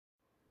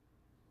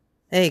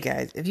Hey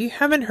guys, if you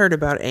haven't heard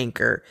about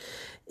Anchor,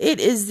 it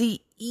is the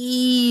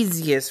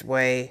easiest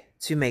way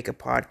to make a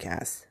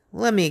podcast.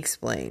 Let me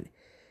explain.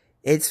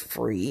 It's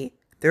free.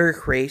 There are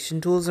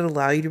creation tools that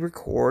allow you to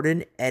record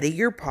and edit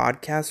your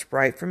podcast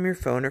right from your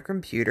phone or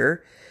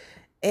computer.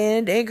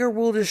 And Anchor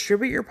will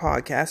distribute your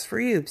podcast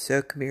for you, so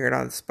it can be heard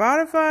on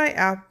Spotify,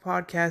 Apple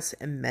Podcasts,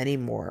 and many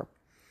more.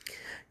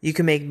 You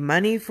can make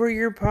money for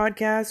your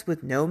podcast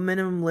with no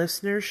minimum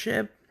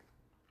listenership.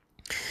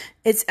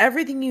 It's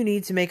everything you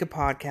need to make a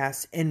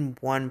podcast in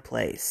one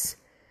place.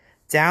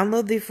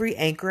 Download the free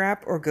Anchor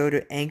app or go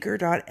to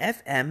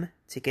anchor.fm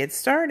to get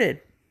started.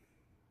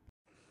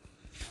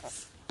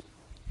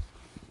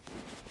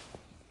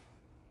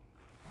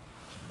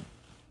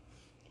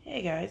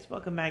 Hey guys,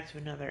 welcome back to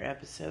another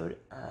episode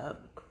of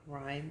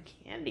Crime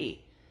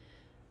Candy.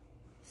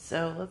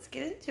 So let's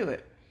get into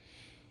it.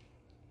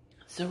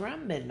 So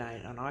around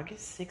midnight on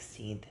August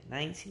 16th,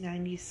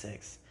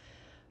 1996,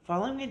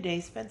 following a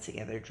day spent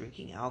together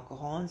drinking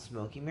alcohol and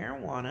smoking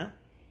marijuana,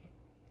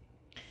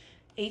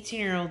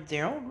 18-year-old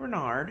Daryl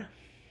Renard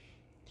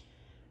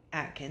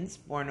Atkins,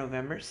 born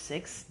November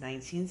 6,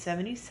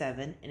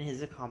 1977, and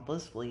his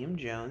accomplice William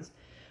Jones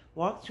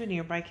walked to a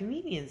nearby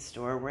convenience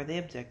store where they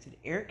abducted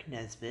Eric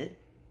Nesbitt,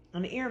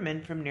 an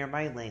airman from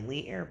nearby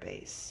Langley Air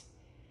Base.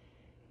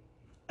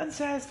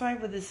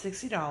 Unsatisfied with his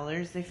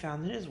 $60 they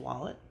found in his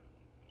wallet,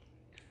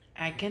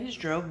 Atkins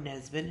drove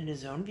Nesbitt in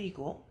his own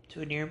vehicle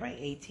to a nearby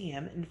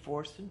ATM and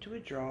forced him to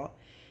withdraw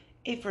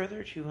a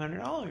further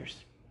 $200.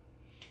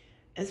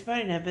 In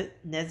spite of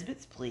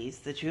Nesbitt's pleas,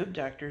 the two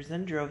abductors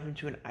then drove him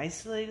to an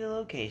isolated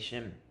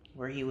location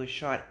where he was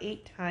shot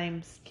 8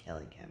 times,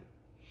 killing him.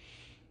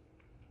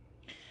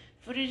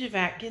 Footage of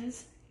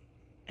Atkins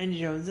and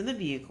Jones in the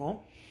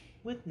vehicle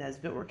with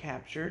Nesbitt was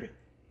captured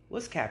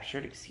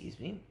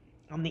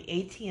on the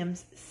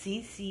ATM's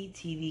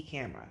CCTV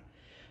camera,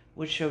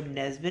 which showed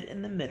Nesbitt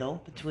in the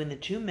middle between the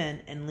two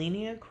men and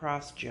leaning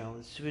across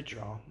Jones to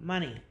withdraw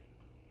money.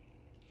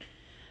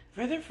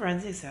 Further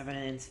forensics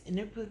evidence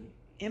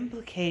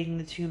implicating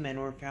the two men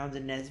were found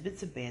in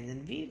Nesbitt's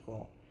abandoned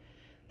vehicle.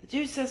 The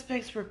two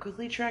suspects were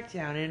quickly tracked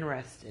down and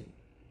arrested.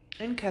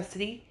 In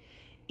custody,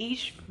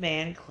 each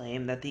man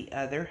claimed that the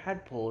other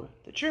had pulled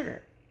the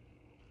trigger.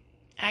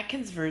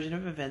 Atkins' version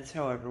of events,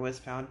 however, was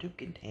found to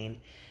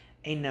contain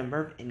a number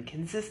of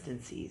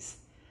inconsistencies.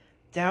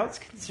 Doubts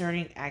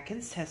concerning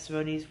Atkins'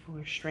 testimonies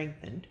were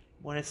strengthened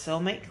when a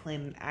cellmate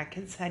claimed that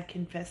Atkins had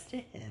confessed to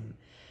him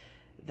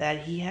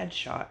that he had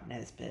shot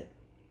Nesbitt.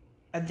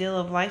 A deal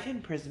of life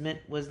imprisonment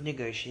was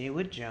negotiated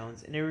with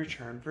Jones in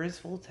return for his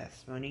full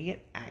testimony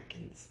against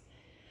Atkins.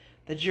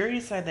 The jury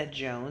decided that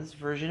Jones'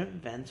 version of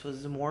events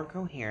was more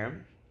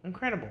coherent and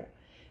credible,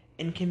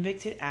 and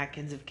convicted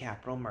Atkins of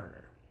capital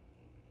murder.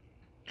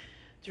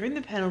 During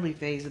the penalty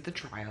phase of the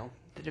trial,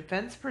 the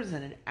defense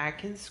presented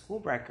Atkins'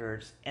 school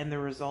records and the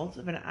results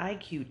of an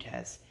IQ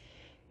test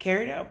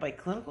carried out by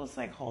clinical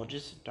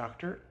psychologist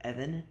Dr.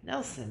 Evan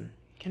Nelson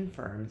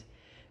confirmed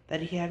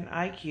that he had an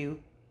IQ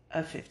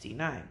of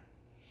 59.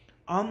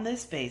 On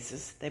this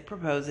basis, they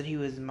proposed that he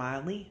was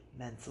mildly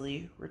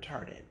mentally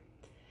retarded.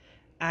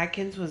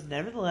 Atkins was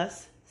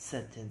nevertheless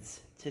sentenced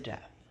to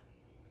death.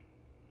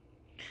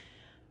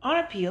 On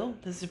appeal,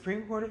 the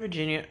Supreme Court of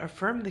Virginia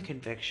affirmed the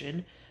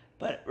conviction,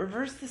 but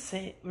reversed the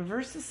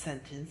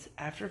sentence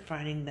after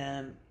finding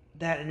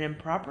that an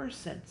improper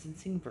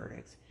sentencing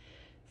verdict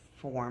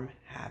form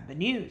had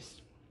been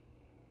used.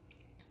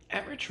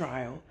 At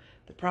retrial,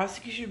 the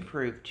prosecution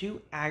proved 2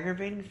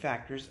 aggravating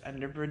factors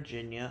under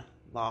Virginia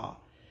law: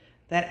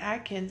 that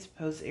Atkins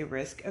posed a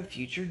risk of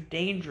future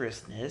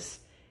dangerousness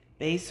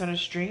based on a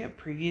string of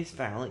previous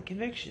violent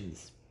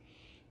convictions,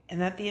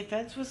 and that the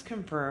offense was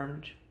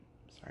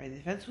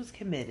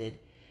committed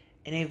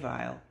in a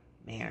vile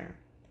manner.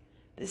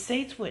 The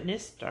state's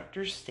witness,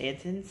 Dr.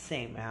 Stanton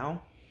Samow,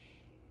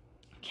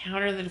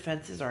 countered the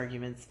defense's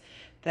arguments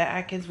that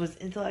Atkins was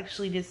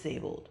intellectually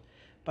disabled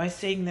by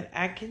stating that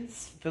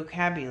Atkins'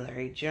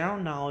 vocabulary, general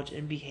knowledge,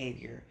 and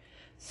behavior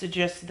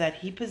suggested that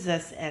he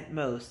possessed at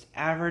most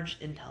average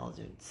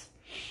intelligence.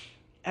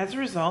 As a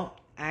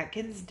result,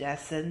 Atkins'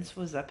 death sentence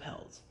was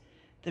upheld.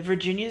 The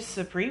Virginia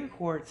Supreme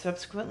Court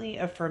subsequently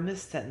affirmed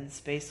this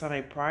sentence based on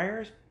a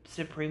prior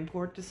Supreme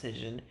Court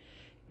decision,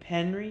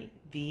 Penry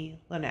v.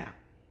 Lanau.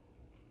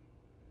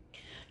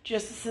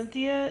 Justice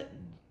Cynthia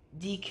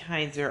D.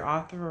 Kinzer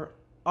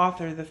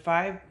authored the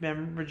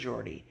 5-member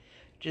majority.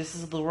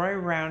 Justice Leroy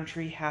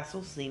Roundtree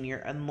Hassel Sr.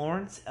 and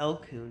Lawrence L.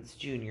 Coons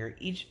Jr.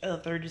 each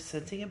authored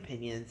dissenting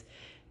opinions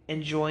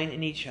and joined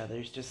in each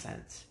other's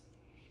dissents.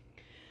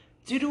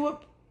 Due to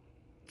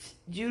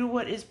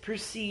what is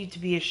perceived to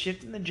be a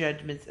shift in the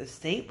judgments of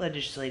state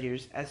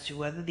legislators as to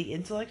whether the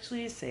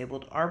intellectually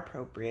disabled are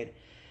appropriate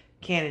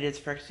candidates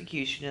for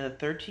execution in the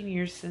 13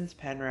 years since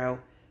Penrose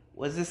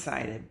was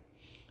decided,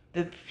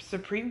 the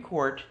Supreme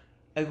Court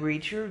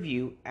agreed to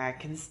review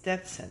Atkins'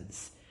 death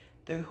sentence.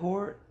 The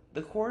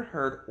court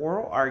heard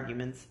oral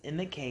arguments in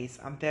the case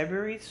on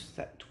February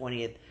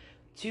 20th,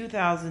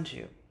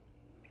 2002.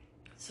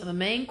 So the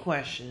main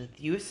question that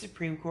the U.S.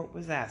 Supreme Court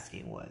was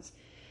asking was,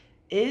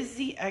 Is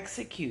the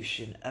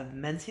execution of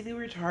mentally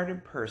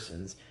retarded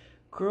persons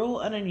cruel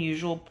and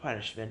unusual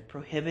punishment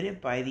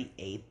prohibited by the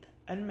Eighth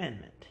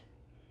Amendment?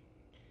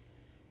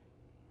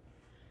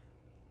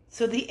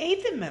 So the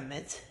Eighth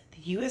Amendment,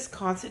 the U.S.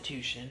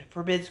 Constitution,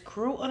 forbids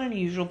cruel and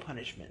unusual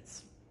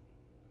punishments.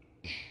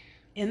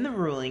 In the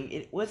ruling,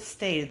 it was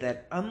stated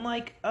that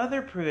unlike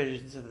other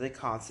provisions of the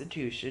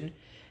Constitution,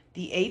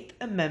 the Eighth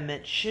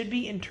Amendment should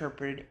be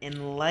interpreted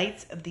in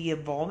light of the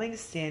evolving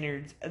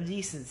standards of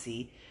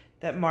decency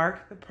that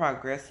mark the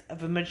progress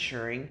of a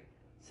maturing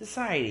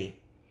society.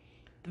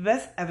 The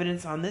best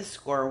evidence on this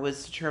score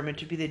was determined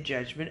to be the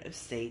judgment of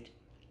state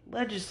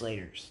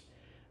legislators.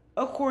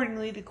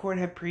 Accordingly, the court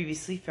had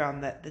previously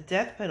found that the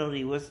death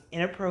penalty was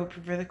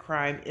inappropriate for the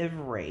crime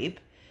of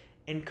rape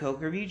in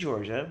Coker v.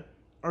 Georgia,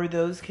 or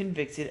those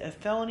convicted of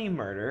felony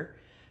murder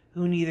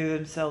who neither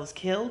themselves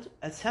killed,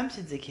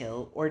 attempted to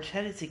kill, or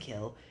intended to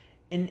kill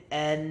in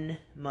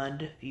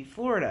Edmund v.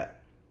 Florida.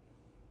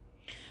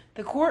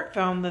 The court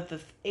found that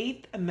the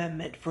Eighth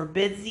Amendment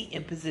forbids the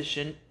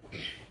imposition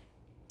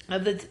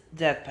of the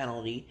death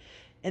penalty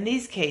in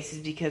these cases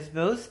because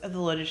most of the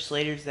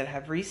legislators that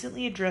have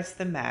recently addressed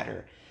the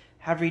matter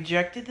have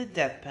rejected the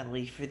death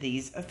penalty for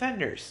these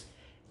offenders,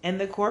 and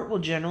the court will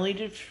generally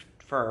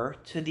defer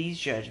to the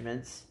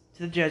judgments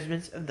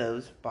of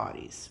those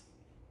bodies.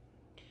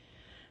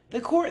 The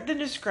court then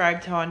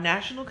described how a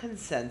national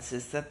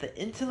consensus that the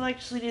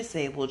intellectually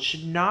disabled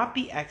should not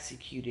be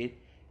executed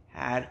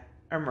had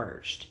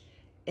emerged.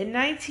 In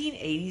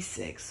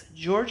 1986,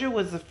 Georgia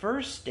was the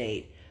first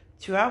state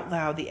to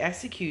outlaw the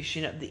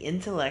execution of the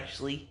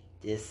intellectually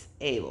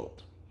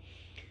disabled.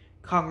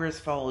 Congress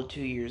followed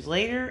 2 years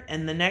later,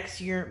 and the next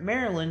year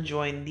Maryland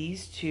joined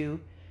these two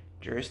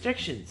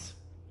jurisdictions.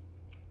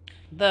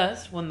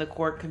 Thus, when the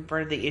court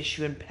confronted the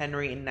issue in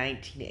Penry in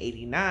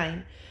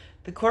 1989,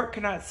 the court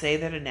could not say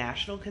that a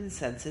national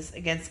consensus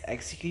against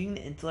executing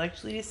the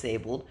intellectually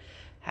disabled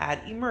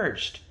had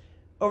emerged.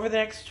 Over the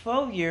next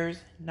 12 years,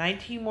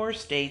 19 more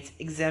states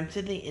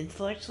exempted the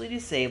intellectually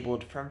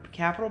disabled from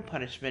capital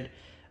punishment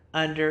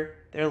under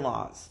their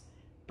laws,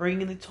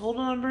 bringing the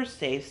total number of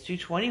states to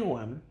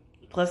 21,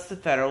 plus the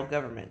federal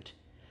government.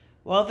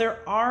 While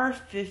there are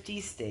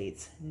 50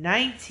 states,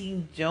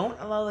 19 don't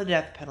allow the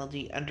death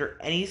penalty under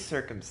any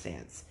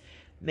circumstance,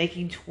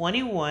 making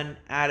 21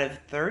 out of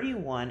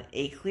 31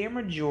 a clear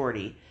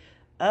majority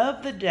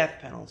of the death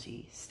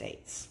penalty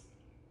states.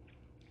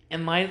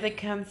 In light of the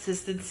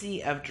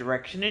consistency of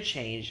direction to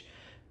change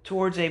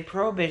towards a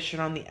prohibition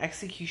on the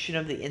execution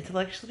of the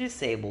intellectually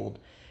disabled,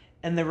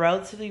 and the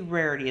relative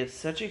rarity of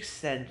such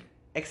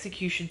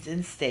executions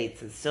in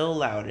states that still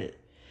allowed it,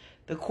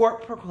 the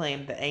court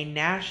proclaimed that a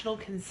national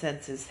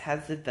consensus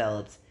has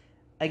developed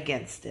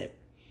against it.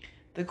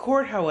 The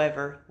court,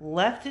 however,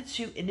 left it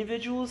to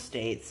individual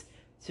states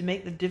to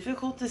make the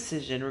difficult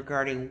decision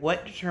regarding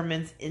what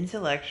determines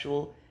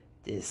intellectual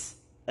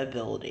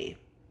disability.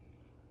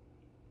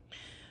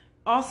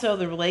 Also,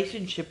 the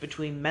relationship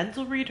between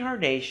mental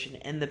retardation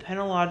and the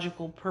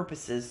penological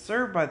purposes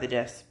served by the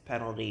death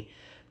penalty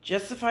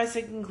justifies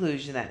the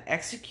conclusion that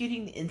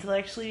executing the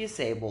intellectually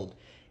disabled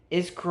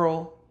is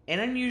cruel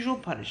and unusual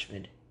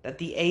punishment that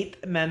the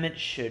Eighth Amendment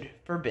should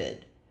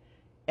forbid.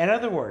 In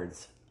other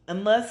words,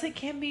 unless it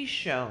can be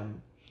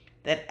shown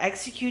that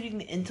executing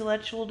the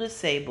intellectual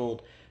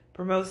disabled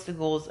promotes the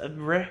goals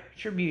of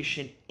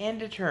retribution and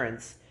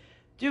deterrence,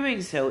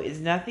 doing so is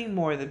nothing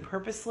more than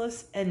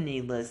purposeless and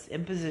needless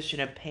imposition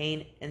of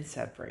pain and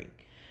suffering,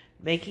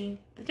 making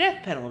the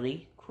death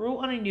penalty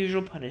cruel and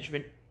unusual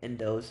punishment in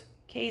those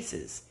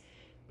cases.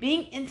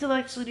 Being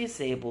intellectually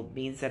disabled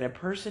means that a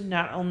person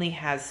not only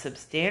has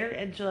substandard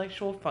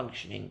intellectual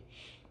functioning,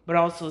 but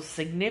also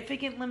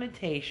significant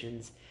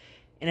limitations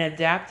in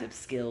adaptive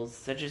skills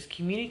such as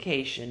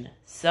communication,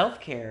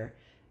 self-care,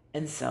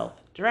 and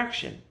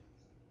self-direction.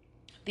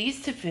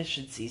 These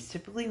deficiencies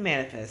typically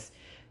manifest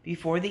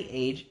before the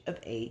age of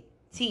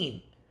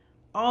 18.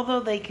 Although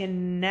they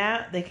can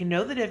know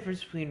the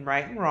difference between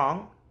right and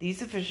wrong, these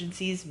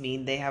deficiencies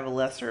mean they have a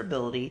lesser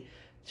ability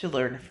to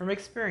learn from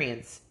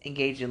experience,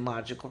 engage in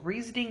logical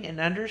reasoning, and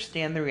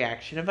understand the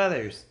reaction of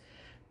others.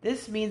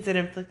 This means that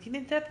inflicting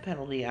the death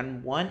penalty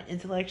on one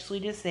intellectually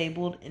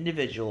disabled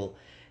individual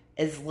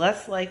is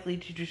less likely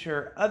to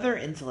deter other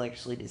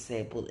intellectually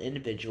disabled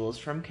individuals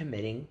from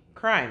committing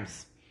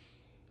crimes.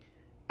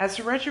 As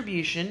for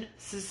retribution,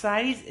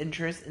 society's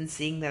interest in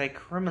seeing that a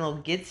criminal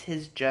gets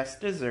his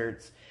just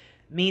deserts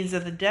means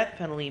that the death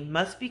penalty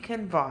must be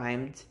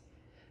confined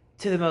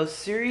to the most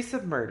serious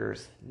of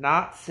murders,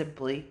 not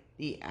simply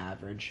the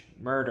average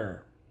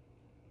murder.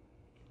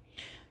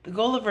 The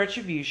goal of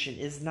retribution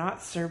is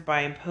not served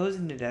by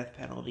imposing the death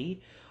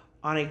penalty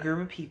on a group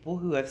of people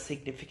who have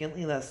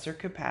significantly lesser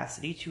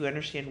capacity to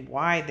understand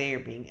why they are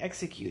being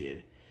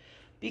executed,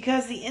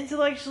 because the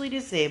intellectually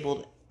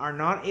disabled are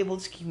not able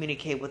to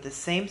communicate with the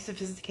same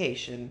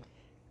sophistication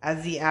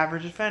as the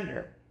average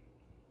offender.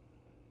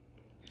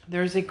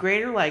 There is a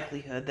greater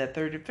likelihood that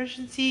their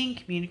deficiency in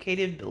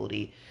communicative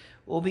ability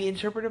will be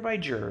interpreted by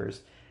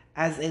jurors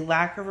as a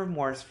lack of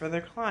remorse for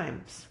their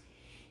crimes.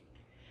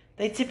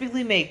 They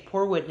typically make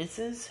poor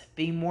witnesses,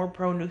 being more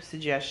prone to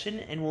suggestion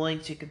and willing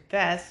to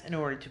confess in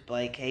order to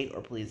placate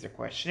or please their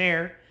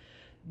questionnaire.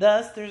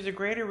 Thus, there is a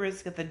greater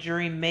risk that the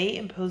jury may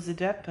impose the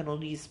death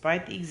penalty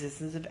despite the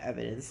existence of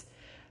evidence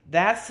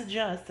that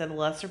suggests that a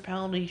lesser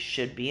penalty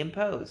should be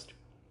imposed.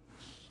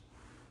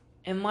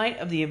 In light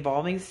of the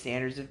evolving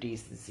standards of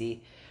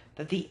decency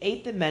that the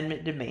Eighth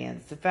Amendment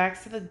demands, the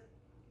fact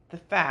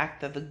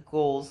that the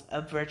goals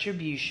of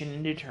retribution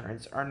and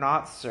deterrence are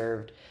not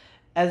served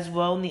as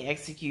well in the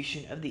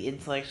execution of the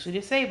intellectually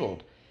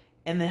disabled,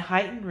 and the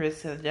heightened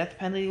risk that the death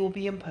penalty will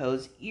be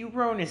imposed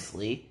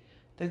erroneously,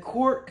 the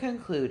court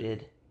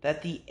concluded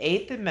that the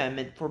Eighth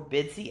Amendment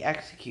forbids the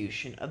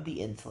execution of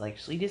the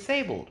intellectually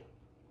disabled.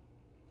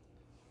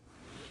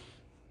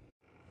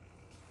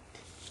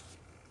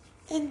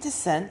 In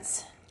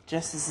dissents,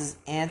 Justices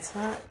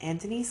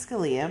Anthony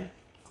Scalia,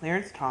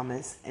 Clarence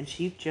Thomas, and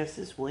Chief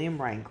Justice William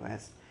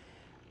Rehnquist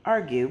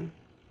argue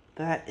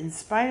that in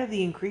spite of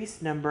the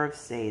increased number of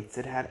states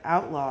that had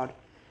outlawed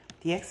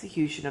the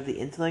execution of the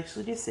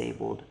intellectually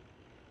disabled,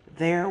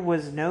 there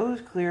was no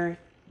clear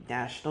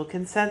national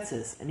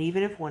consensus, and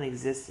even if one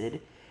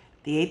existed,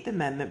 the Eighth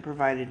Amendment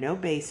provided no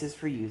basis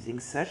for using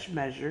such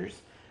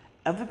measures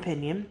of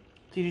opinion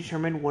to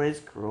determine what is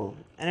cruel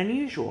and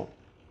unusual.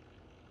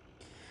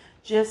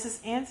 Justice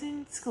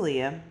Anthony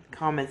Scalia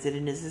commented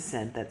in his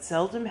dissent that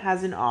seldom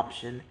has an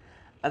option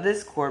of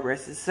this court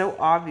rested so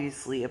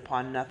obviously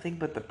upon nothing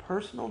but the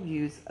personal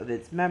views of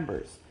its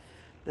members.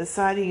 The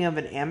citing of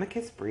an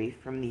amicus brief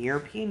from the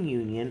European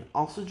Union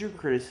also drew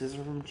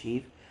criticism from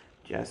Chief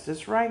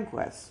Justice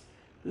Rehnquist,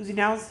 who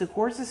announced the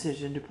court's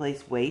decision to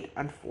place weight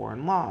on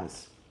foreign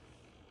laws.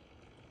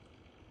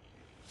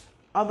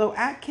 Although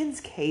Atkins'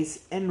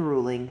 case and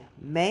ruling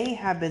may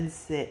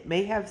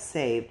have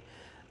saved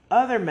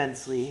other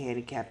mentally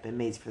handicapped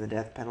inmates for the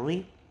death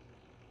penalty,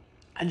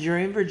 a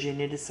jury in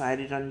Virginia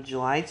decided on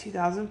July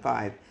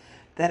 2005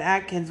 that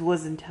Atkins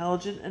was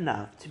intelligent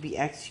enough to be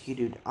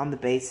executed on the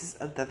basis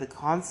of that the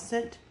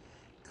constant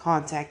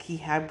contact he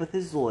had with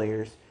his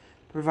lawyers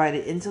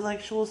provided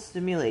intellectual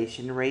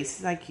stimulation and raised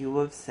his IQ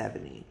of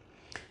 70,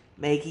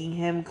 making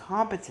him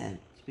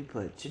competent to be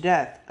put to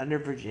death under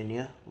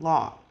Virginia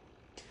law.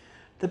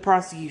 The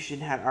prosecution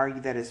had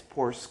argued that his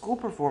poor school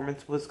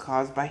performance was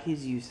caused by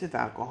his use of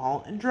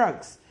alcohol and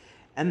drugs,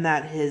 and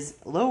that his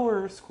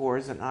lower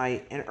scores on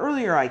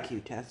earlier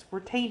IQ tests were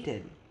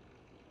tainted.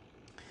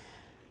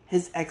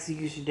 His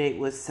execution date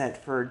was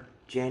set for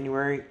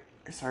December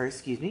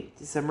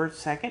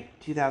 2nd,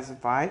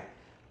 2005,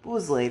 but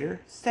was later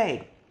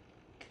stayed.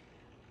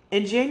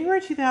 In January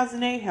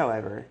 2008,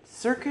 however,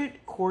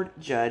 Circuit Court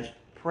Judge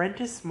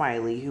Prentice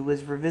Smiley, who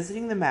was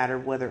revisiting the matter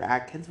of whether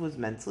Atkins was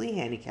mentally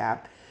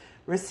handicapped,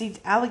 received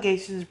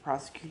allegations of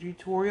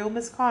prosecutorial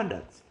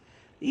misconduct.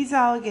 These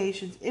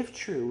allegations, if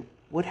true,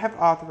 would have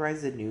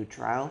authorized a new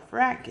trial for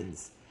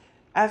Atkins.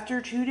 After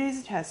 2 days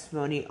of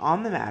testimony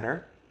on the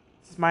matter,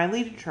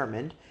 Smiley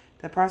determined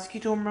that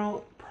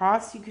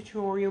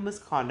prosecutorial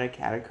misconduct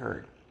had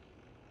occurred.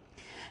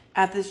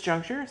 At this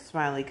juncture,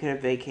 Smiley could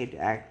have vacated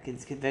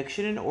Atkins'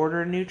 conviction and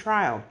ordered a new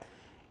trial.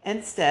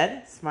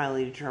 Instead,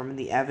 Smiley determined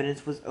the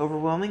evidence was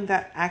overwhelming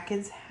that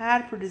Atkins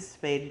had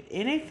participated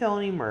in a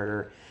felony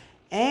murder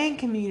and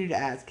commuted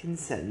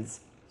Atkins'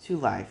 sentence to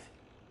life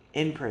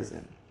in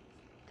prison.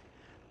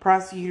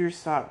 Prosecutors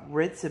sought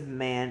writs of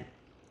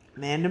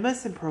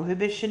mandamus and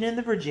prohibition in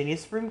the Virginia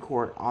Supreme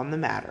Court on the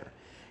matter,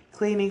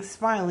 claiming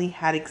Smiley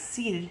had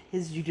exceeded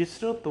his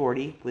judicial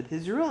authority with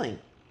his ruling.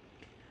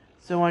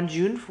 So on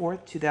June 4,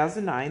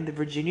 2009, the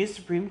Virginia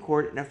Supreme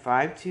Court, in a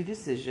 5-2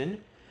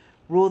 decision,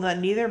 ruled that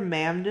neither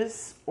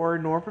mandamus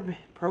nor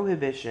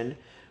prohibition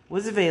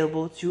was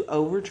available to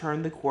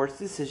overturn the court's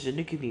decision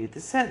to commute the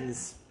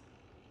sentence.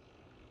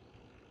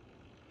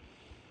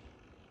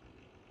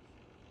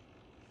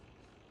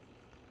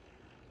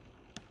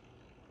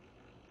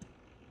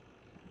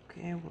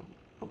 Okay,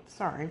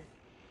 sorry.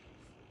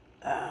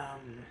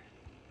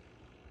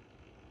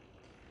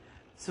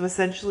 So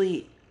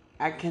essentially,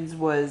 Atkins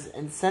was,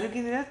 instead of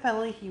getting the death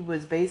penalty, he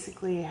was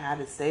basically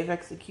had a safe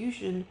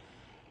execution,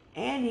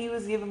 and he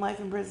was given life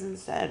in prison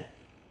instead.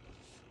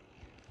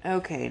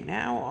 Okay,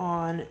 now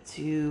on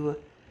to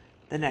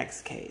the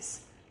next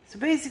case. So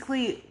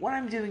basically, what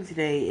I'm doing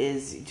today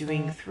is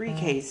doing 3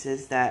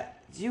 cases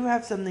that do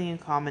have something in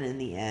common in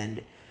the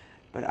end,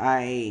 but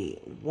I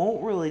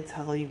won't really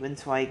tell you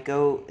until I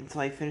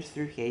finish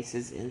 3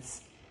 cases and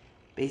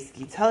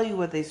basically tell you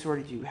what they sort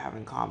of do have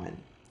in common,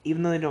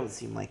 even though they don't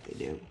seem like they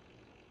do.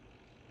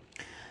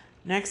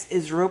 Next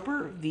is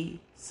Roper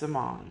v.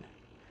 Simon.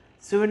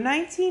 So in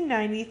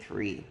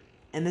 1993,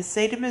 in the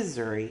state of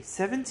Missouri,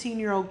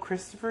 17-year-old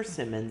Christopher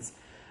Simmons,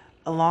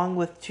 along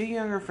with 2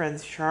 younger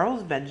friends,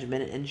 Charles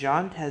Benjamin and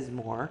John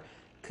Tesmore,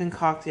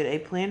 concocted a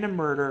plan to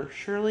murder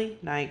Shirley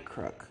Knight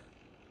Crook.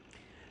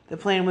 The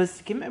plan was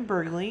to commit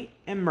burglary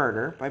and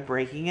murder by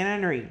breaking and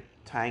entering,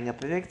 tying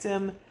up a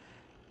victim.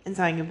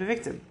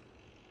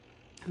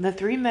 The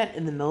 3 met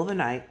in the middle of the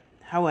night.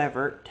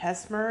 However,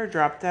 Tesmore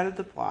dropped out of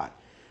the plot.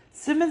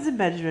 Simmons and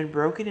Benjamin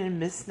broke into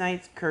Miss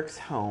Knight Crook's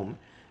home,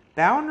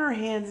 bound her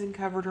hands and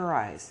covered her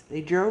eyes.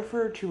 They drove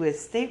her to a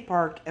state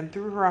park and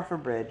threw her off a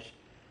bridge.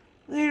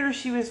 Later,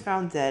 she was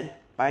found dead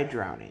by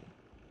drowning.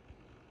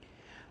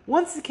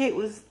 Once the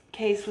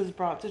case was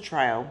brought to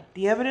trial,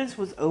 the evidence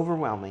was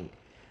overwhelming.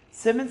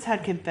 Simmons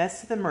had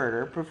confessed to the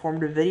murder,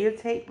 performed a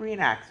videotape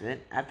reenactment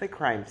at the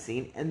crime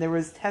scene, and there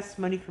was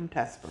testimony from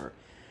Tesper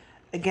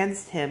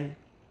against him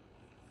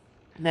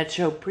that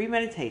showed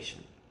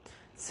premeditation.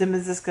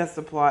 Simmons discussed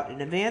the plot in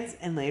advance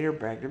and later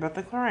bragged about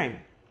the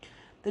crime.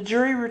 The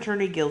jury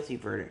returned a guilty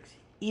verdict,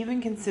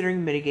 even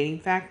considering mitigating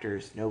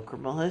factors, no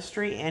criminal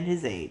history, and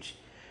his age.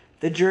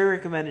 The jury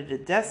recommended a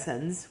death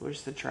sentence,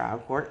 which the trial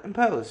court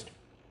imposed.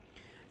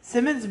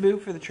 Simmons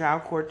moved for the trial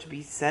court to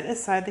be set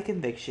aside the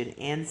conviction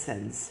and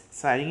sentence,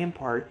 citing in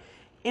part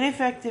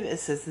ineffective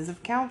assistance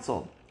of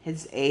counsel.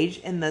 His age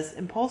and thus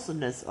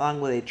impulsiveness,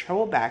 along with a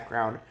troubled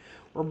background,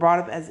 were brought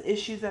up as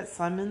issues that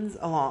Simmons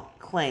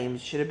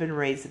claims should have been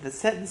raised at the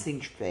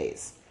sentencing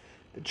phase.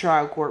 The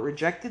trial court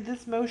rejected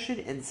this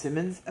motion and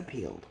Simmons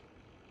appealed.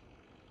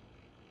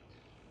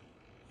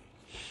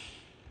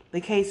 The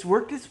case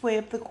worked its way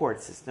up the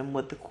court system,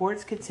 with the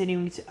courts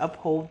continuing to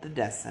uphold the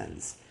death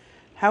sentence.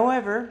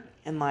 However,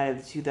 in light of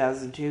the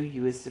 2002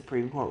 U.S.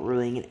 Supreme Court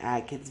ruling in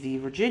Atkins v.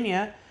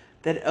 Virginia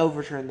that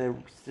overturned the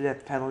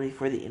death penalty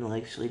for the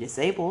intellectually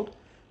disabled,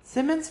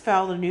 Simmons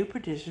filed a new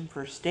petition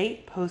for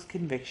state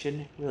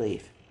post-conviction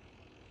relief.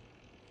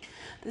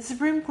 The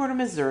Supreme Court of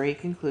Missouri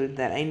concluded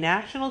that a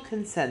national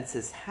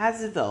consensus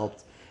has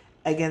developed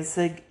against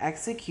the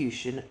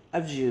execution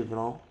of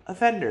juvenile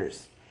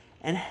offenders,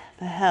 and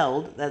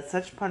held that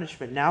such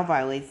punishment now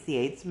violates the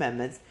Eighth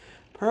Amendment's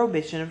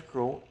prohibition of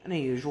cruel and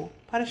unusual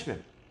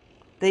punishment.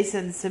 They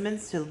sentenced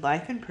Simmons to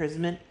life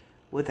imprisonment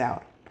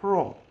without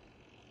parole.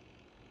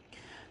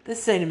 The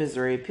state of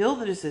Missouri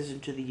appealed the decision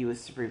to the U.S.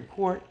 Supreme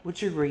Court,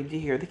 which agreed to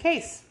hear the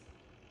case.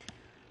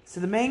 So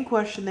the main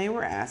question they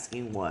were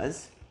asking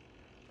was,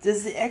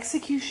 does the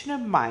execution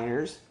of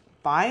minors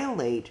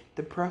violate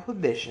the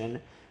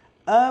prohibition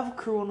of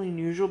cruel and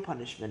unusual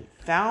punishment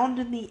found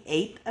in the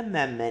Eighth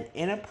Amendment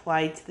and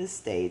applied to the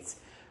states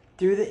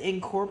through the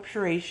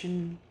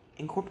incorporation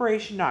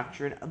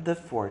doctrine of the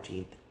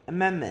 14th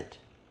Amendment?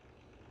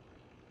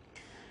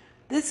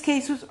 This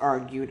case was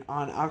argued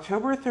on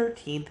October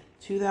 13,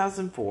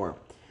 2004.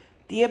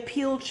 The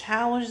appeal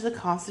challenged the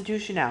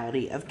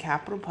constitutionality of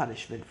capital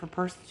punishment for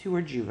persons who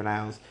were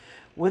juveniles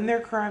when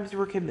their crimes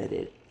were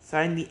committed,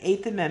 citing the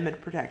Eighth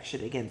Amendment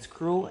protection against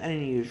cruel and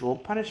unusual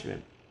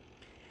punishment.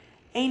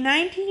 A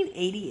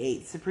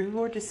 1988 Supreme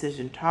Court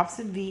decision,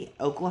 Thompson v.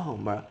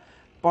 Oklahoma,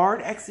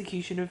 barred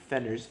execution of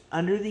offenders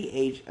under the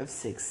age of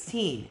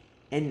 16.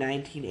 In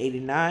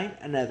 1989,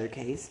 another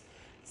case,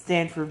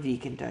 Stanford v.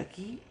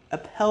 Kentucky,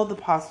 upheld the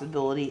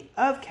possibility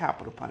of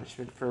capital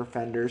punishment for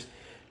offenders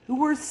who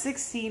were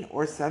 16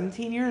 or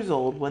 17 years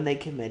old when they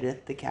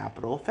committed the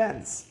capital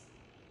offense.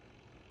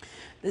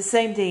 The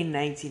same day in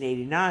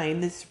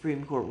 1989, the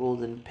Supreme Court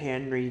ruled in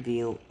Penry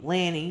v.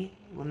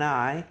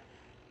 Lanai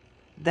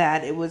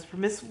that it was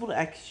permissible to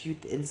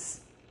execute the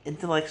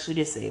intellectually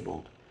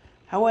disabled.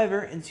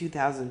 However, in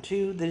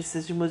 2002, the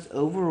decision was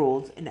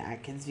overruled in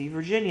Atkins v.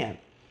 Virginia,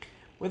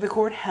 where the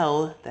court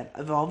held that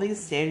evolving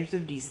standards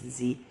of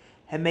decency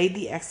had made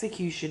the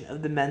execution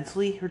of the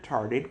mentally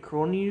retarded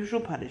cruel and unusual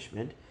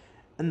punishment,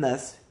 and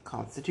thus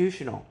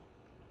constitutional.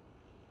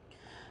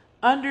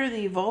 Under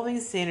the evolving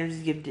standards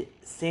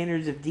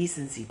of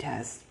decency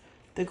test,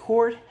 the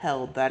court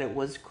held that it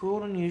was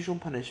cruel and unusual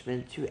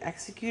punishment to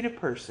execute a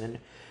person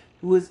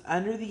who was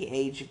under the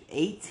age of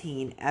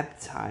 18 at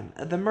the time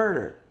of the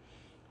murder.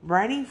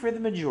 Writing for the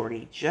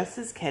majority,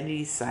 Justice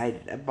Kennedy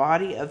cited a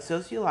body of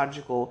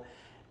sociological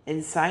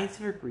and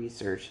scientific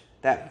research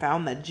that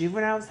found that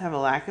juveniles have a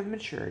lack of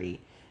maturity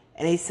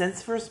and a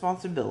sense of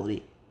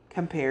responsibility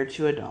compared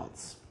to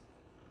adults.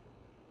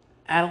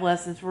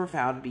 Adolescents were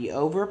found to be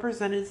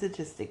overrepresented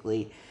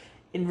statistically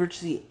in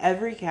virtually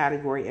every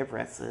category of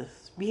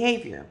restless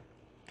behavior.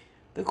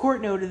 The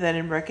court noted that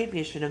in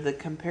recognition of the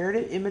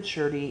comparative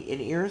immaturity and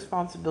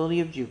irresponsibility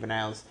of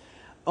juveniles,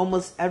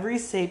 almost every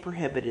state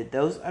prohibited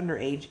those under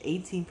age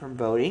 18 from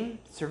voting,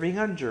 serving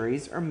on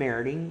juries, or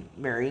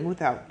marrying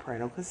without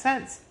parental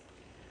consent.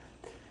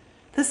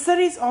 The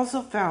studies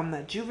also found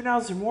that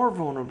juveniles are more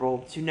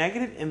vulnerable to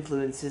negative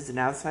influences and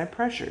outside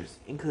pressures,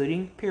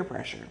 including peer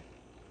pressure.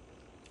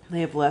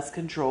 They have less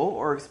control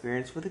or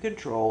experience with the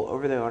control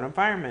over their own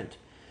environment.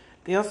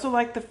 They also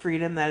lack the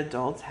freedom that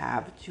adults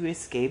have to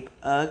escape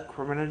a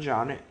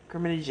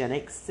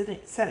criminogenic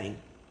setting.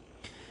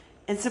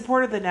 In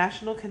support of the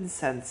national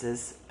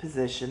consensus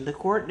position, the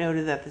court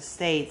noted that the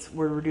states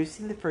were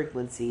reducing the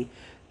frequency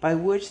by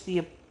which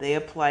they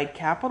applied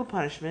capital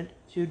punishment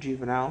to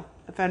juvenile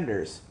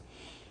offenders.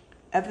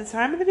 At the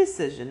time of the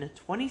decision,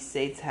 20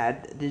 states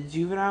had the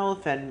juvenile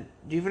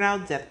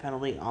death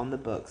penalty on the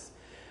books,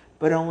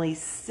 but only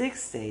 6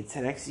 states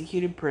had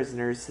executed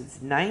prisoners since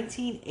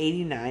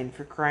 1989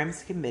 for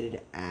crimes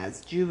committed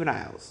as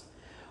juveniles.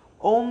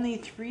 Only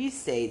 3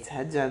 states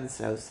had done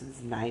so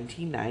since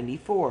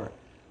 1994: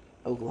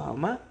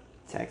 Oklahoma,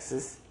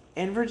 Texas,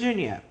 and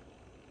Virginia.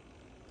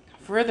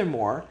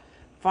 Furthermore,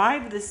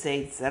 5 of the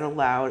states that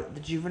allowed the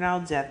juvenile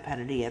death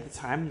penalty at the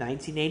time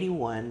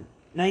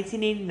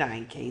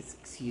 1989 case,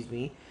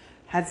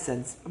 had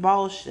since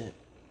abolished it.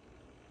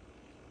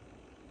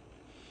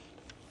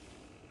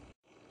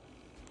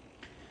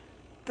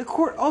 The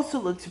court also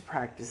looked to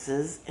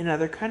practices in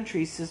other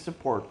countries to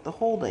support the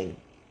holding.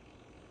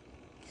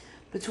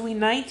 Between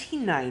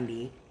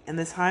 1990 and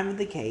the time of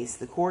the case,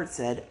 the court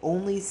said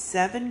only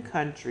 7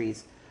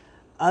 countries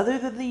other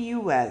than the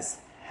U.S.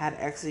 had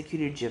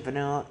executed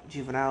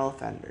juvenile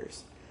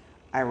offenders: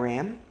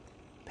 Iran,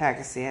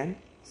 Pakistan,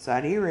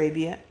 Saudi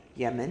Arabia,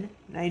 Yemen,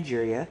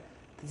 Nigeria,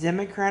 the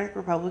Democratic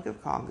Republic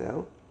of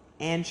Congo,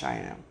 and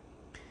China.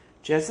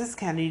 Justice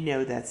Kennedy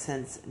noted that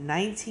since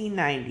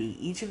 1990,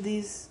 each of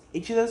those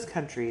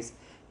countries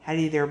had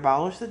either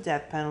abolished the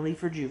death penalty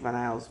for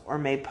juveniles or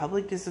made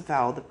public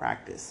disavowal of the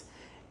practice,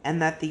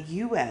 and that the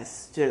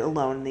U.S. stood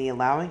alone in the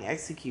allowing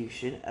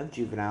execution of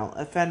juvenile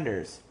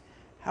offenders.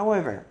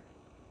 However,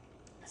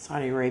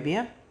 Saudi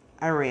Arabia,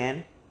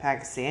 Iran,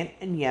 Pakistan,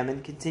 and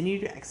Yemen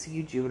continued to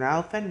execute juvenile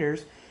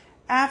offenders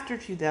after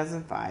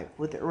 2005,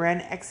 with Iran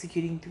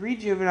executing 3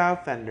 juvenile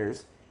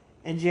offenders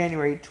in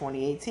January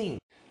 2018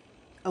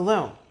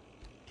 alone.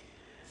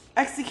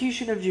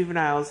 Execution of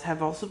juveniles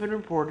have also been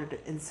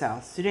reported in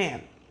South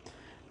Sudan.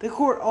 The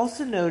court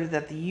also noted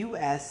that the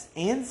U.S.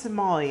 and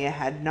Somalia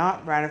had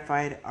not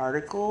ratified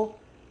Article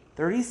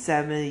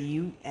 37 of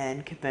the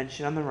UN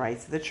Convention on the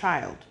Rights of the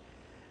Child,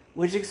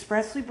 which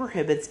expressly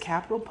prohibits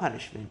capital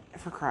punishment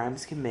for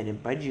crimes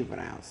committed by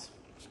juveniles.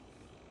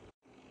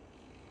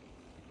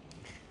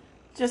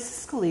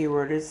 Justice Scalia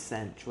wrote his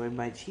dissent, joined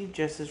by Chief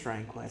Justice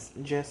Rehnquist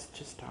and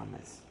Justice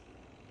Thomas.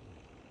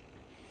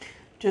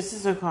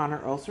 Justice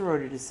O'Connor also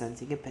wrote a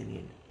dissenting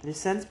opinion. The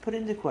dissents put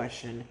into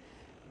question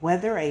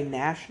whether a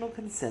national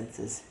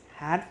consensus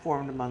had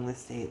formed among the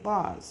state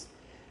laws,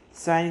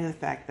 citing the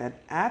fact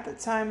that at the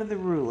time of the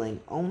ruling,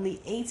 only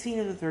 18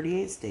 of the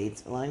 38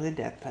 states allowing the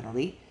death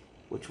penalty,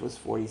 which was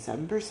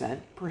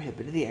 47%,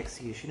 prohibited the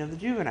execution of the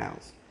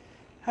juveniles.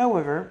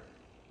 However,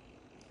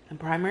 the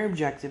primary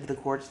objective of the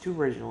court's 2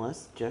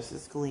 originalists,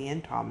 Justice Scalia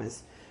and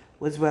Thomas,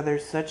 was whether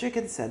such a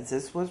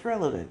consensus was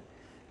relevant.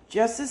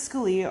 Justice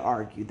Scalia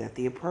argued that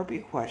the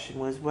appropriate question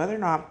was whether or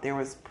not there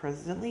was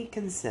presently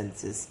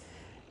consensus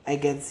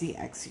against the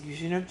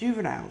execution of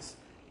juveniles,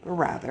 but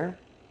rather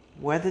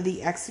whether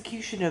the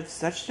execution of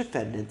such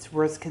defendants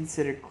was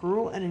considered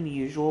cruel and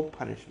unusual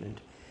punishment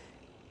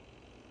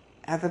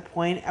at the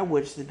point at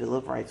which the Bill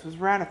of Rights was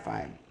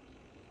ratified.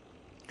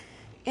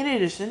 In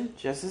addition,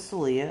 Justice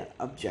Scalia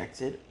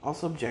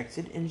also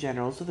objected in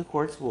general to the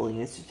court's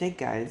willingness to take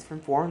guidance from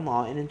foreign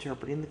law in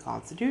interpreting the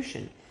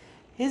Constitution.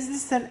 His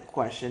dissent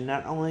questioned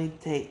not only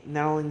the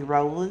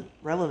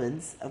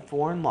relevance of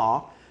foreign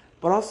law,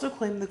 but also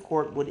claimed the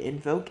court would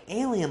invoke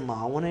alien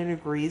law when it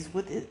agrees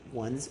with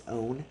one's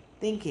own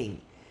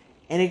thinking,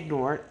 and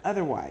ignore it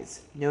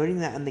otherwise, noting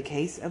that in the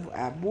case of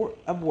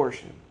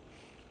abortion,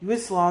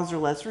 U.S. laws are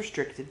less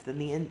restrictive than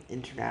the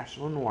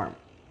international norm.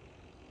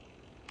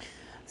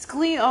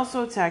 Scalia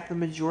also attacked the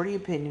majority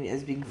opinion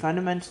as being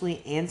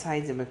fundamentally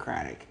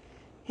anti-democratic.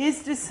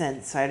 His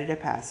dissent cited a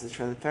passage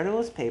from the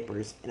Federalist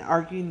Papers and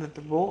arguing that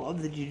the role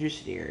of the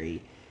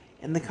judiciary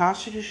in the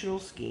constitutional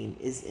scheme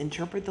is to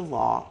interpret the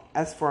law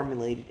as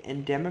formulated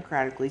and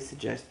democratically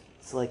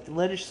selected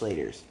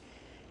legislators.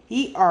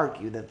 He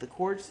argued that the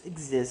courts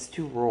exist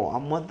to rule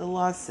on what the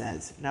law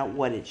says, not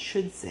what it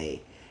should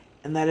say,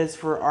 and that is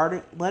for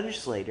a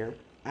legislator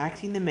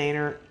acting the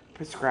manner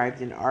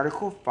prescribed in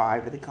Article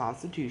 5 of the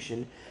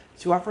Constitution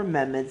to offer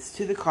amendments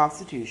to the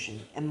Constitution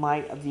in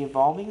light of the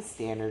evolving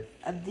standard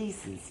of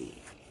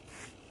decency.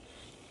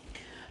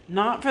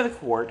 Not for the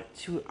court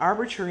to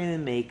arbitrarily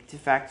make de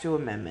facto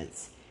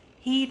amendments.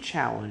 He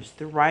challenged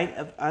the right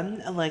of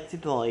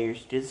unelected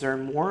lawyers to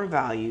discern moral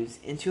values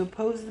and to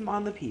impose them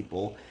on the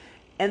people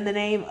in the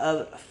name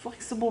of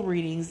flexible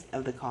readings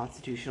of the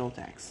constitutional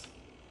text.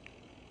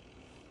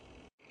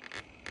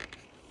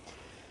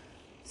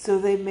 So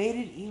they made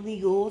it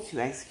illegal to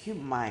execute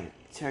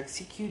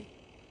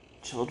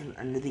children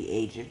under the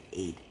age of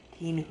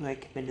 18 who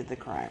had committed the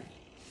crime.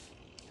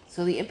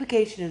 So the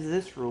implications of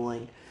this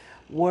ruling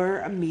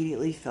were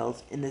immediately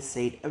felt in the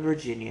state of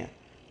Virginia,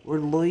 where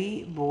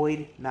Louis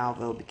Boyd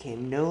Malvo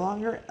became no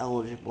longer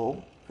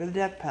eligible for the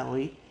death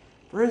penalty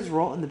for his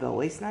role in the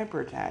Beltway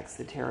sniper attacks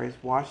that terrorized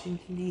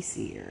Washington,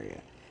 D.C.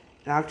 area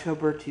in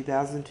October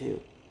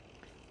 2002.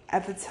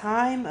 At the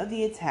time of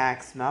the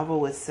attacks, Malvo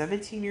was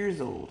 17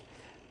 years old.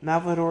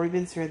 Malvo had already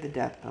been served the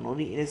death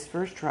penalty in his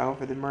first trial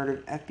for the murder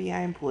of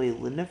FBI employee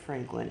Linda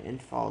Franklin in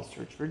Falls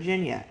Church,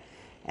 Virginia,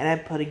 and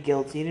had pleaded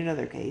guilty in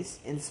another case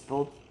in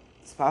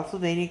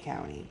Spotsylvania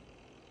County.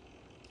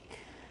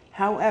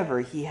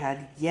 However, he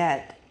had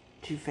yet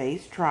to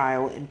face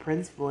trial in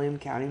Prince William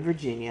County,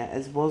 Virginia,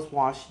 as well as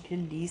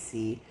Washington,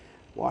 D.C.,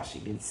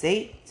 Washington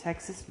State,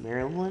 Texas,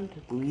 Maryland,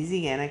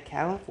 Louisiana,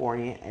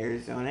 California,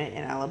 Arizona,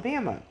 and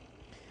Alabama.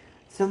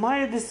 So in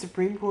light of this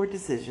Supreme Court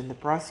decision, the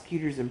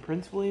prosecutors in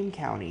Prince William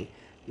County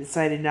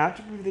decided not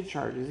to prove the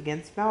charges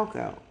against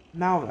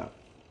Malvo.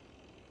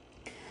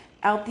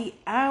 At the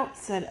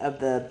outset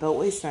of the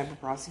Beltway sniper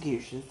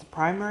prosecutions, the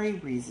primary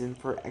reason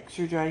for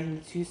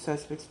extraditing the two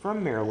suspects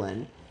from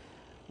Maryland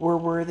were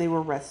where they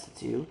were arrested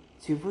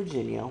to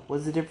Virginia,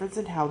 was the difference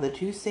in how the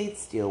two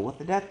states deal with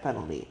the death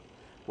penalty.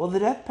 While the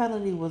death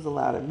penalty was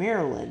allowed in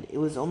Maryland, it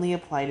was only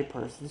applied to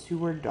persons who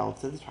were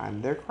adults at the time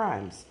of their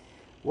crimes,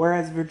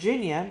 whereas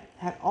Virginia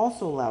had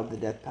also allowed the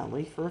death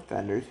penalty for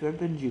offenders who had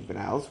been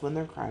juveniles when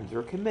their crimes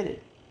were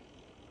committed.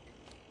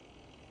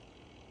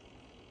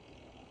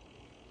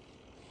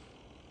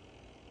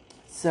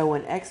 So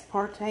in Ex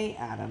parte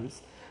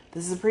Adams,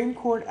 the Supreme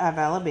Court of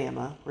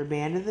Alabama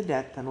remanded the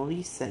death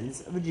penalty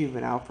sentence of a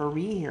juvenile for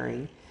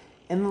rehearing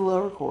in the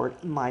lower court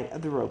in light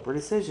of the Roper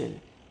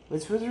decision,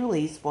 which was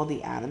released while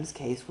the Adams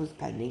case was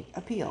pending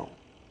appeal.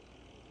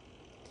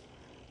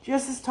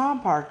 Justice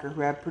Tom Parker,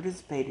 who had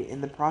participated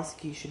in the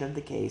prosecution of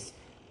the case,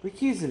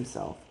 recused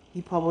himself.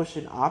 He published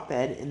an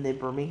op-ed in the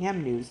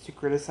Birmingham News to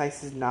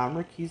criticize his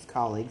non-recused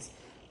colleagues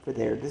for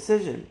their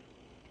decision.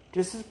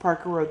 Justice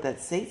Parker wrote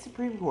that state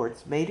Supreme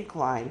Courts may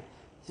decline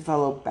to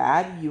follow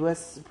bad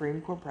U.S.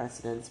 Supreme Court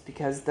precedents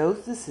because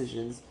those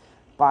decisions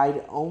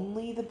bind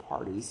only the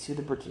parties to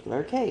the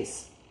particular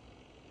case.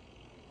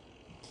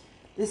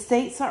 The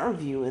state sought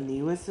review in the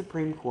U.S.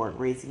 Supreme Court,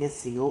 raising a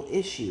single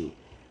issue: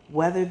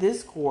 whether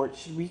this court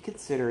should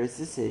reconsider its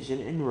decision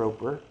in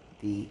Roper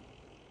v.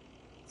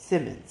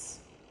 Simmons.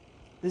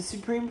 The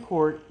Supreme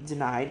Court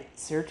denied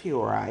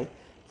certiorari,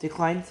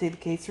 declined to take the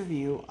case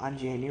review on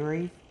June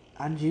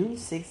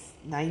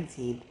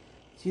 19,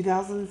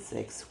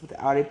 2006,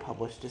 without a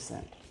published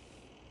dissent.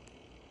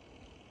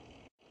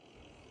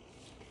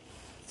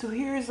 So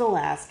here is the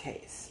last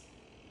case: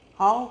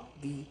 Hall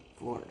v.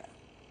 Florida.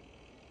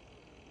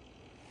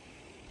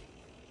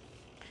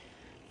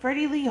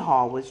 Freddie Lee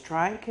Hall was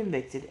tried,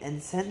 convicted,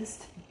 and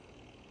sentenced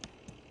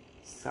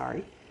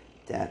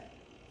death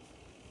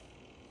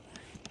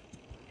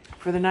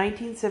for the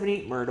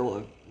 1978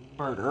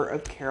 murder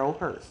of Carol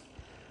Hurst.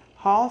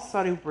 Hall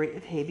sought a writ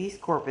of habeas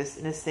corpus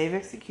in a stay of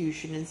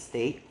execution in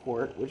state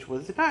court, which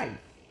was denied.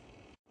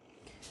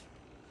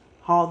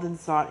 Hall then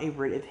sought a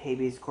writ of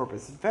habeas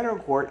corpus in federal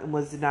court and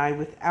was denied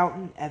without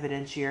an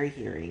evidentiary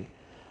hearing.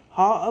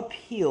 Hall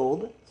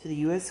appealed to the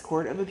U.S.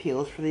 Court of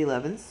Appeals for the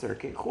 11th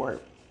Circuit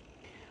Court,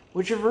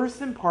 which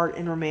reversed in part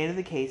and remanded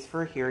the case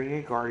for a hearing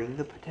regarding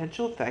the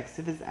potential effects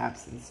of his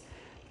absence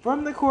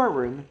from the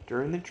courtroom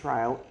during the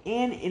trial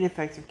and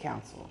ineffective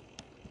counsel.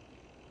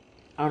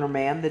 On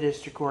remand, the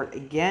district court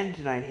again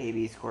denied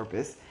habeas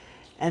corpus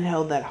and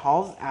held that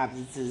Hall's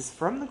absences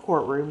from the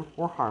courtroom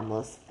were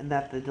harmless and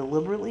that the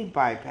deliberately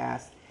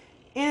bypassed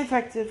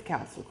ineffective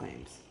counsel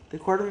claims. The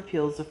Court of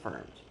Appeals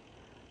affirmed.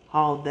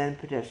 Hall then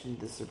petitioned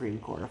the Supreme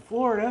Court of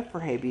Florida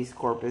for habeas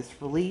corpus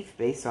relief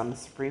based on the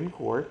Supreme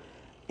Court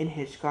in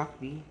Hitchcock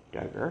v.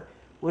 Duggar,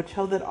 which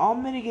held that all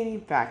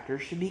mitigating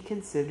factors should be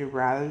considered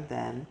rather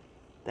than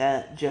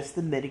just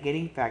the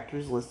mitigating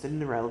factors listed in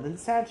the relevant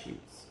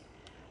statutes.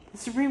 The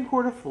Supreme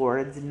Court of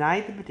Florida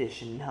denied the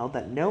petition and held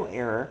that no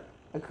error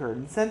occurred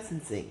in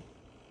sentencing.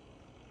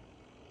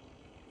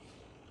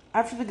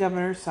 After the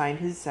governor signed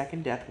his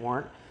second death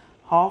warrant,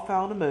 Hall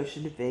filed a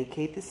motion to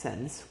vacate the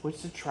sentence,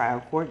 which the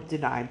trial court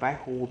denied by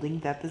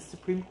holding that the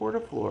Supreme Court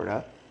of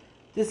Florida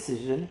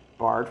decision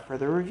barred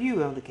further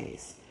review of the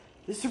case.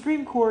 The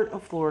Supreme Court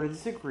of Florida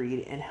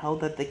disagreed and held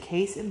that the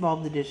case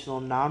involved additional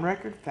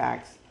non-record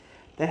facts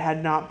that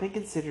had not been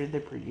considered in the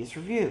previous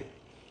review.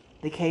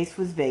 The case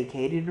was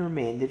vacated and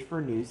remanded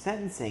for new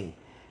sentencing.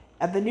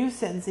 At the new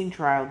sentencing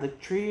trial, the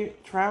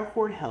trial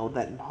court held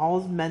that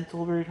Hall's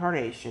mental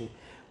retardation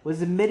was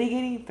a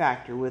mitigating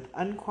factor with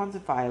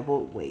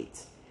unquantifiable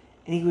weight,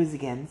 and he was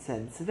again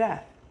sentenced to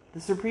death. The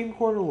Supreme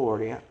Court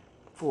of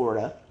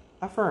Florida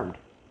affirmed.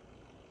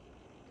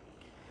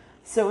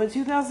 So in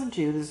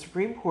 2002, the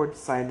Supreme Court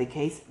decided the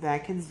case of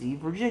Atkins v.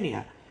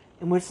 Virginia,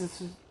 in which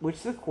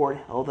the court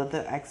held that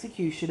the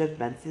execution of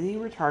mentally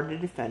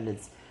retarded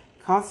defendants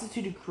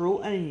constituted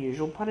cruel and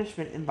unusual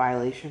punishment in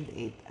violation of the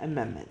Eighth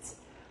Amendment.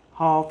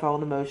 Hall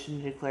filed a motion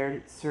to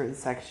declare certain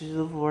sections of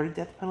the Florida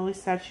death penalty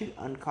statute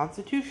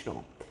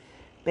unconstitutional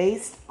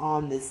based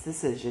on this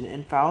decision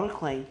and filed a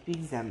claim to be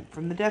exempt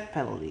from the death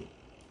penalty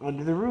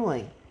under the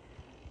ruling.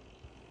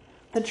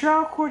 The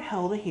trial court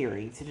held a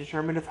hearing to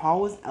determine if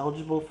Hall was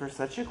eligible for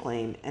such a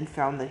claim and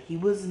found that he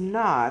was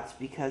not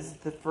because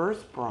of the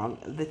first prong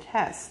of the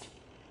test,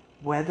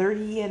 whether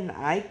he had an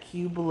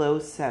IQ below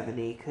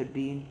 70 could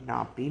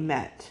not be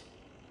met.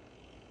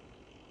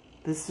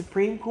 The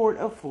Supreme Court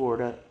of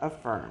Florida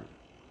affirmed.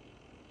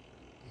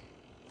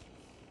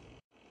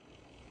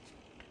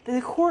 The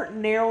court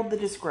narrowed the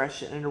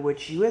discretion under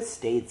which U.S.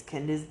 states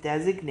can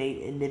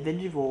designate an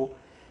individual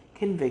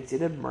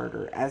convicted of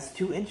murder as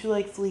too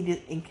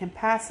intellectually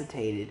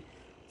incapacitated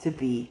to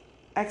be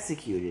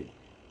executed.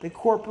 The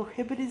court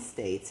prohibited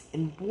states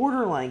in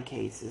borderline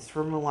cases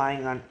from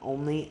relying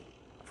only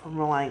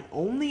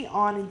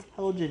on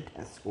intelligence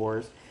test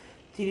scores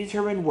to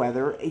determine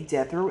whether a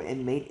death row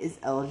inmate is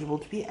eligible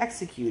to be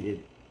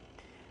executed.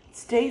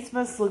 States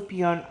must look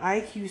beyond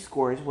IQ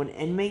scores when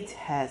inmate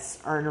tests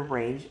are in a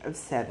range of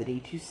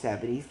 70 to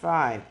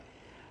 75.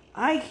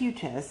 IQ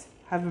tests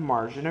have a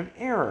margin of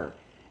error,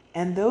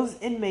 and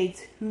those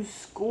inmates whose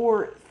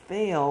score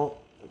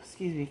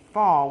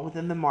fall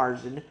within the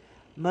margin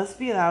must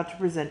be allowed to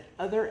present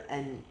other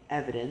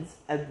evidence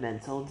of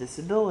mental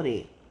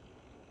disability.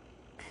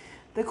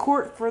 The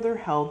court further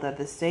held that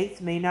the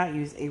states may not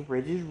use a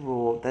rigid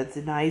rule that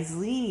denies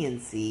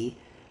leniency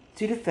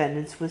to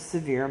defendants with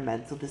severe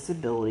mental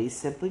disabilities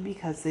simply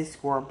because they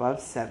score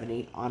above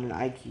 70 on an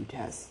IQ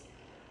test.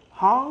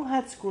 Hall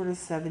had scored a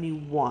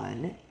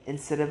 71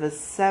 instead of a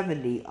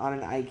 70 on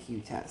an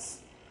IQ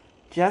test.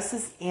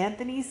 Justice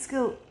Anthony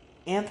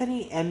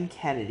M.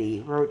 Kennedy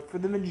wrote for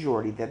the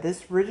majority that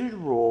this rigid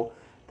rule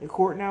the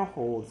court now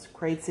holds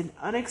creates an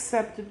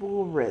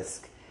unacceptable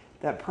risk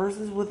that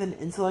persons with an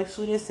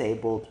intellectually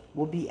disabled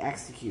will be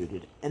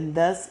executed, and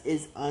thus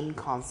is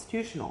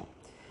unconstitutional.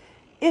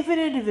 If an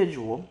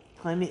individual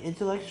claiming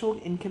intellectual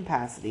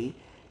incapacity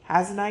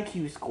has an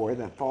IQ score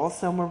that falls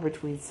somewhere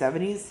between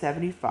 70 and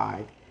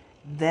 75,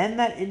 then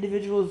that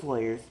individual's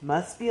lawyers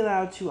must be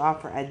allowed to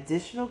offer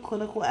additional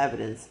clinical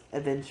evidence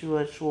of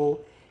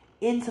intellectual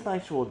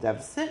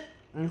deficit,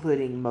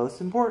 including,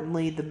 most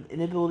importantly, the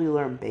inability to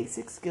learn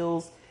basic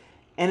skills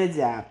and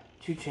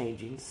adapt to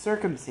changing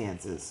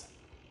circumstances.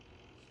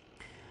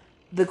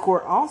 The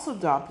court also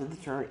adopted the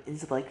term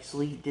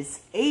intellectually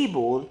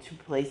disabled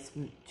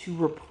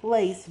to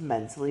replace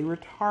mentally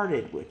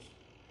retarded, which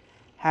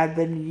had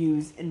been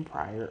used in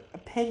prior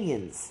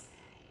opinions.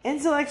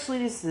 Intellectual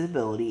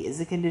disability is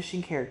a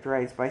condition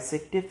characterized by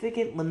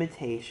significant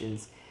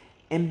limitations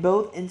in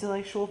both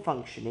intellectual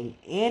functioning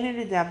and in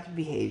adaptive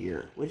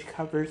behavior, which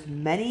covers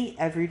many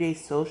everyday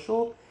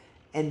social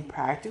and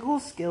practical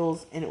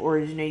skills and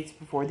originates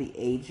before the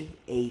age of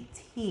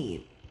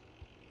 18.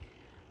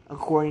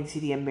 According to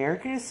the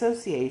American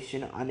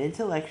Association on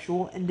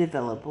Intellectual and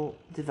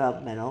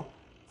Developmental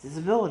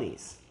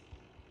Disabilities.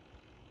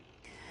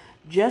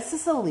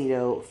 Justice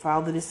Alito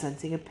filed the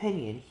dissenting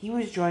opinion. He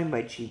was joined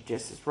by Chief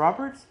Justice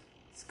Roberts,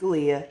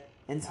 Scalia,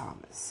 and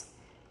Thomas.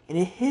 In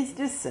his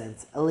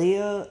dissent,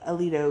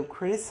 Alito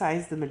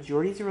criticized the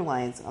majority's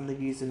reliance on the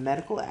views of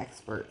medical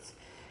experts,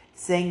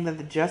 saying that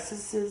the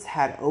justices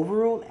had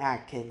overruled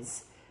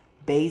Atkins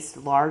based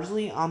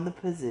largely on the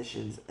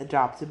positions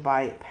adopted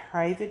by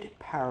private,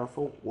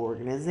 powerful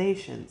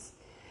organizations.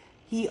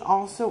 He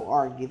also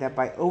argued that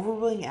by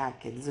overruling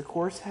Atkins, the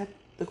court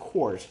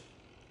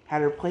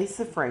had replaced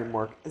the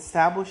framework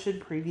established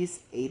in previous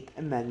Eighth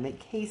Amendment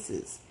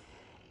cases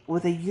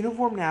with a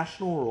uniform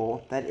national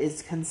rule that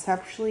is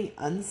conceptually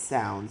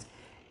unsound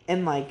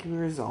and likely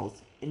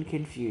result in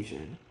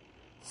confusion.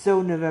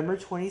 So, in November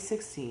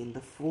 2016,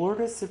 the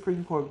Florida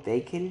Supreme Court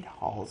vacated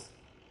Hall's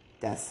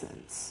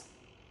dissent.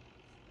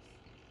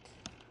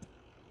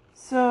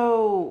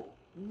 So,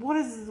 what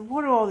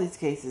do all these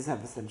cases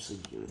have essentially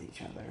to do with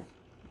each other?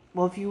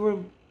 Well, if you were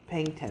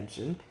paying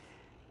attention,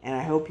 and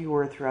I hope you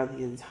were throughout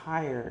the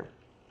entire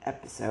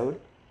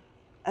episode,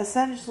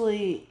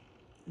 essentially,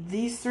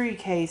 these three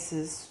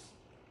cases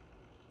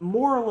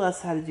more or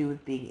less had to do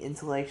with being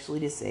intellectually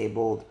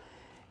disabled,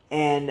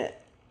 and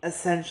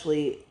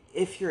essentially,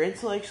 if you're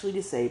intellectually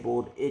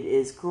disabled, it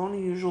is cruel and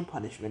unusual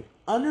punishment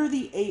under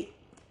the Eighth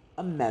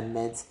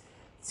Amendment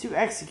to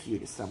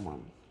execute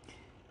someone.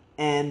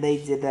 And they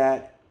did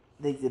that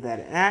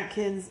in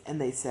Atkins,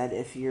 and they said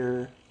if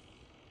you're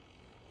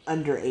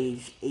under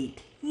age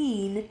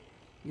 18,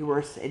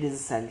 it is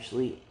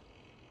essentially,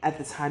 at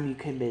the time you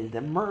committed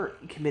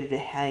a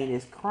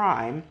heinous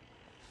crime,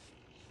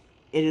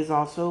 it is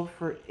also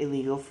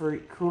illegal for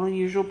cruel and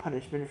unusual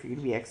punishment for you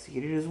to be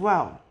executed as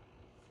well.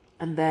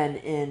 And then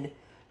in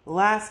the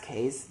last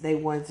case, they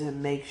wanted to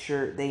make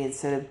sure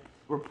instead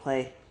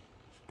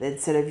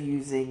of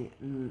using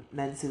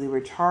mentally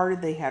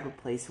retarded, they had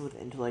replaced it with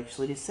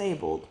intellectually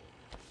disabled.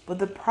 But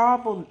the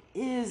problem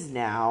is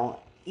now,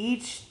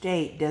 each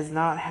state does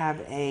not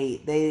have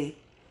the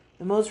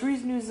most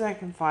recent news I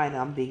can find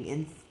on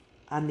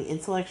the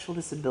intellectual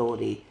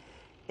disability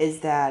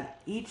is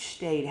that each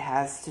state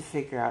has to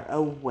figure out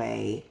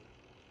a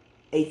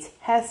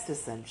test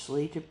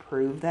essentially, to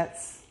prove that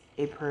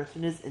a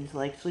person is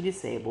intellectually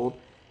disabled,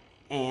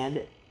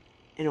 and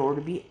in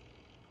order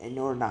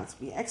not to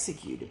be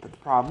executed. But the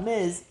problem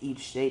is,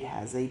 each state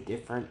has a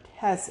different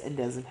test and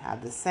doesn't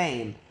have the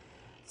same.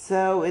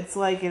 So it's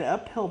like an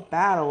uphill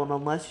battle, and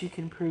unless you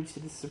can prove to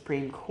the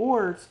Supreme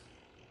Court,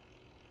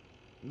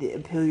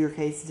 appeal your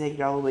case and take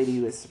it all the way to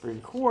U.S.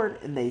 Supreme Court,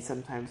 and they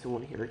sometimes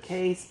won't hear a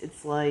case,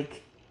 it's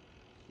like,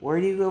 where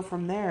do you go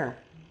from there?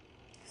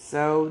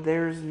 So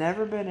there's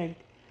never been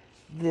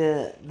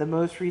the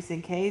most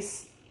recent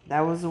case,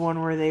 that was the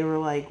one where they were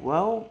like,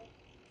 well,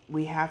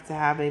 we have to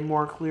have a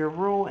more clear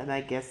rule, and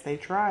I guess they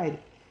tried.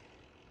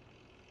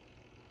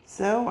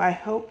 So I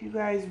hope you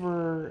guys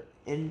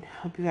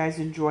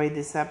enjoyed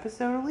this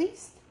episode at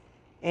least.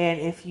 And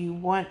if you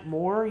want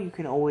more, you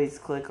can always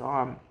go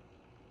on,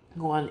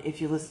 if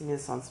you're listening to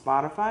this on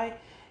Spotify,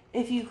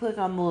 if you click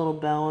on the little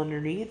bell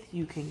underneath,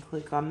 you can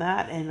click on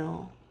that and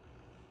it'll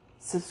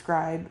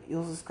subscribe.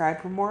 You'll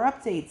subscribe for more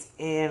updates.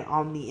 And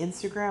on the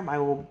Instagram, I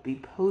will be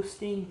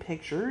posting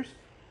pictures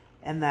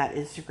And that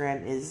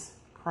Instagram is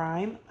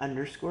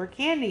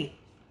crime_candy.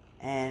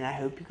 And I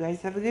hope you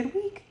guys have a good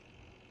week.